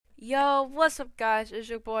Yo, what's up guys? It's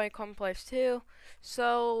your boy Complex 2.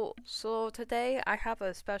 So today I have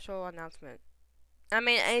a special announcement. I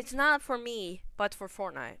mean, it's not for me, but for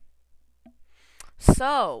Fortnite.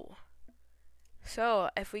 So,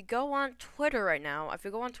 so if we go on Twitter right now, if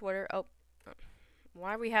we go on Twitter,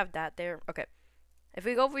 why we have that there? Okay. If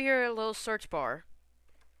we go over here a little search bar,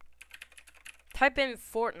 type in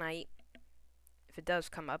Fortnite if it does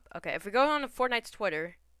come up. Okay, if we go on to Fortnite's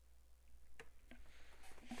Twitter,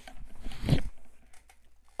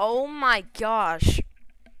 oh my gosh.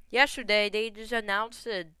 Yesterday they just announced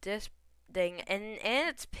this thing and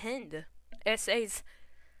it's pinned. It says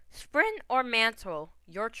sprint or mantle,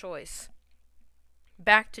 your choice.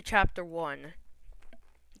 Back to chapter 1.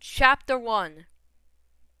 Chapter 1.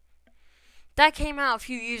 That came out a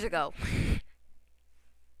few years ago.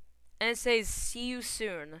 And it says see you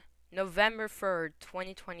soon, November 3rd,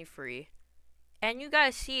 2023. And you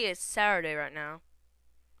guys see it's Saturday right now.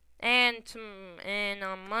 And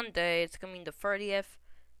on Monday it's gonna be the 30th,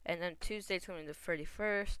 and then Tuesday it's gonna be the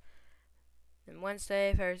 31st. And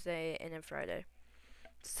Wednesday, Thursday, and then Friday.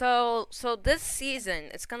 So this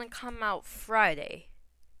season it's gonna come out Friday,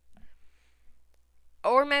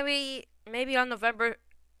 or maybe on November,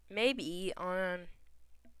 maybe on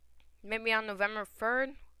November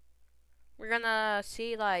 3rd. We're gonna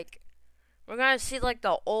see like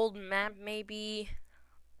the old map, maybe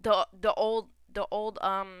the old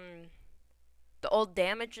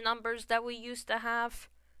damage numbers that we used to have.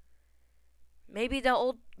 Maybe the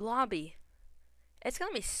old lobby. It's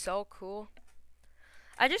gonna be so cool.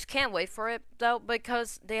 I just can't wait for it though,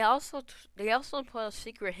 because they also put a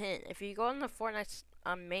secret hint. If you go on the Fortnite's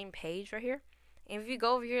main page right here, and if you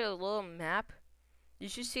go over here to the little map, you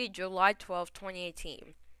should see July 12th,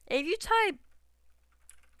 2018. If you type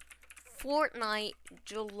Fortnite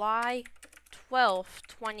July 12th,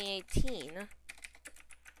 2018,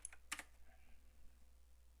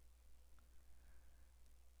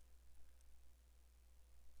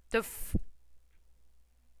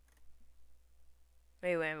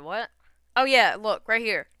 wait, what? Oh yeah, look, right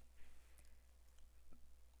here.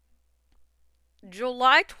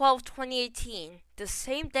 July 12th, 2018, the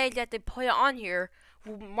same day that they put it on here,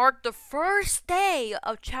 will mark the first day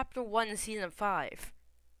of Chapter 1 in Season 5.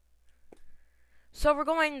 So we're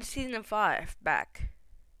going to Season 5 back.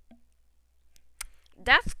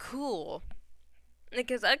 That's cool.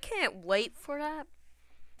 Because I can't wait for that.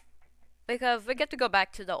 Because we get to go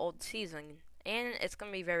back to the old season. And it's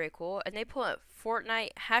going to be very cool. And they put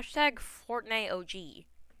Fortnite, hashtag Fortnite OG.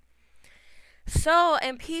 So,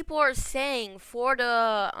 and people are saying for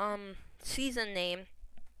the season name,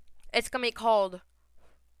 it's gonna be called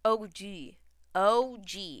OG.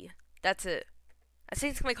 OG. That's it. I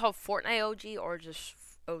think it's gonna be called Fortnite OG or just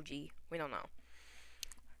OG. We don't know.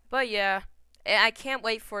 But yeah, I can't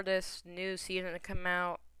wait for this new season to come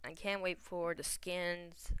out. I can't wait for the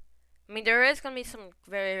skins. I mean, there is gonna be some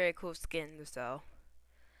very, very cool skins though.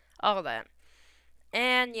 All that.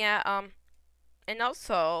 And yeah, and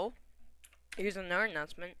also, here's another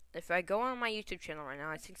announcement. If I go on my YouTube channel right now,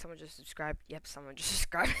 I think someone just subscribed. Yep, someone just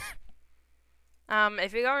subscribed.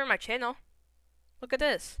 If you go over my channel, look at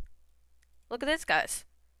this. Look at this, guys.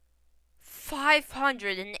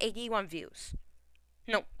 581 views.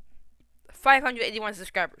 No, 581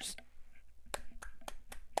 subscribers.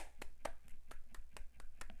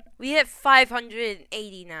 We hit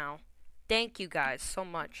 580 now. Thank you guys so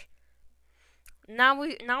much. Now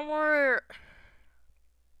we're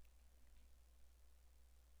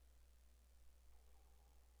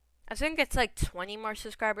I think it's like 20 more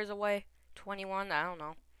subscribers away. 21, I don't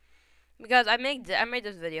know. Because I made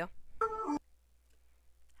this video.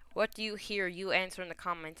 What do you hear? You answer in the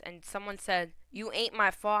comments, and someone said, "You ain't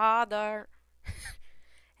my father."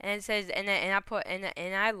 And it says, and I put, and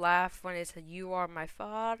I laughed when it said, "You are my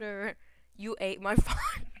father. You ate my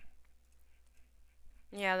father."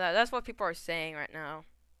 Yeah, that's what people are saying right now.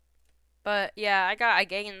 But yeah, I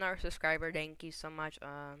gained another subscriber. Thank you so much,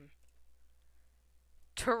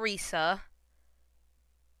 Teresa,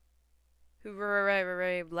 who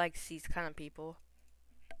very likes these kind of people.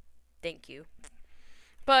 Thank you.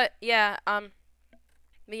 But yeah, I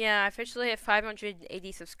officially hit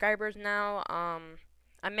 580 subscribers now.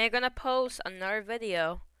 I may gonna post another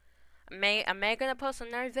video. I may gonna post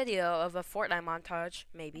another video of a Fortnite montage,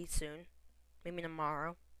 maybe soon, maybe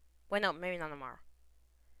tomorrow. Wait, no, maybe not tomorrow.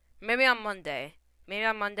 Maybe on Monday,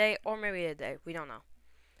 or maybe today. We don't know.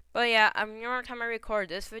 But yeah, remember time I recorded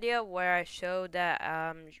this video where I showed that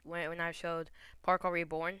when I showed Parkour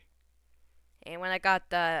Reborn, and when I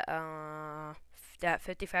got that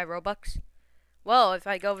 55 Robux. Well, if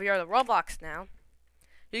I go over here to Roblox now,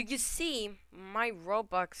 You can see my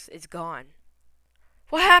Robux is gone.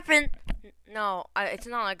 What happened? No, it's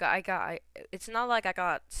not like it's not like I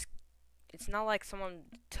got. It's not like someone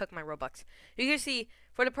took my Robux. You can see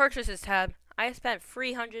for the purchases tab, I spent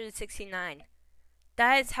 369.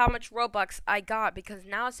 That is how much Robux I got because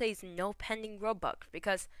now it says no pending Robux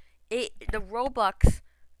because the Robux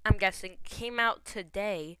I'm guessing came out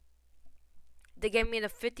today. They gave me the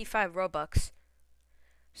 55 Robux.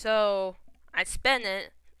 So I spent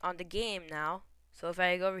it on the game now. So if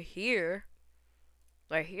I go over here,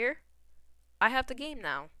 right here, I have the game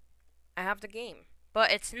now. I have the game.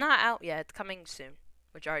 But it's not out yet. It's coming soon.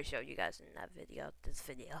 Which I already showed you guys in that video. This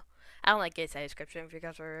video. I don't like it a description if you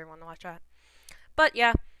guys really want to watch that. But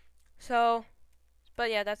yeah. So, but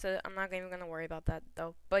yeah, that's it. I'm not even going to worry about that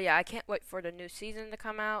though. But yeah, I can't wait for the new season to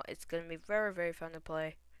come out. It's going to be very, very fun to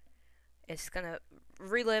play. It's going to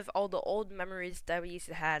relive all the old memories that we used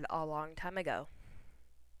to have a long time ago.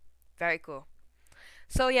 Very cool.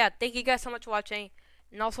 So yeah, thank you guys so much for watching.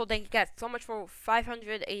 And also thank you guys so much for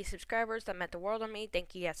 580 subscribers. That meant the world on me.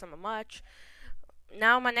 Thank you guys so much.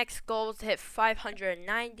 Now my next goal is to hit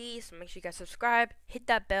 590. So make sure you guys subscribe. Hit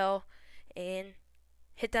that bell. And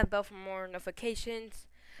hit that bell for more notifications.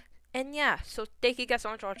 And yeah, so thank you guys so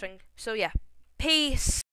much for watching. So yeah, peace.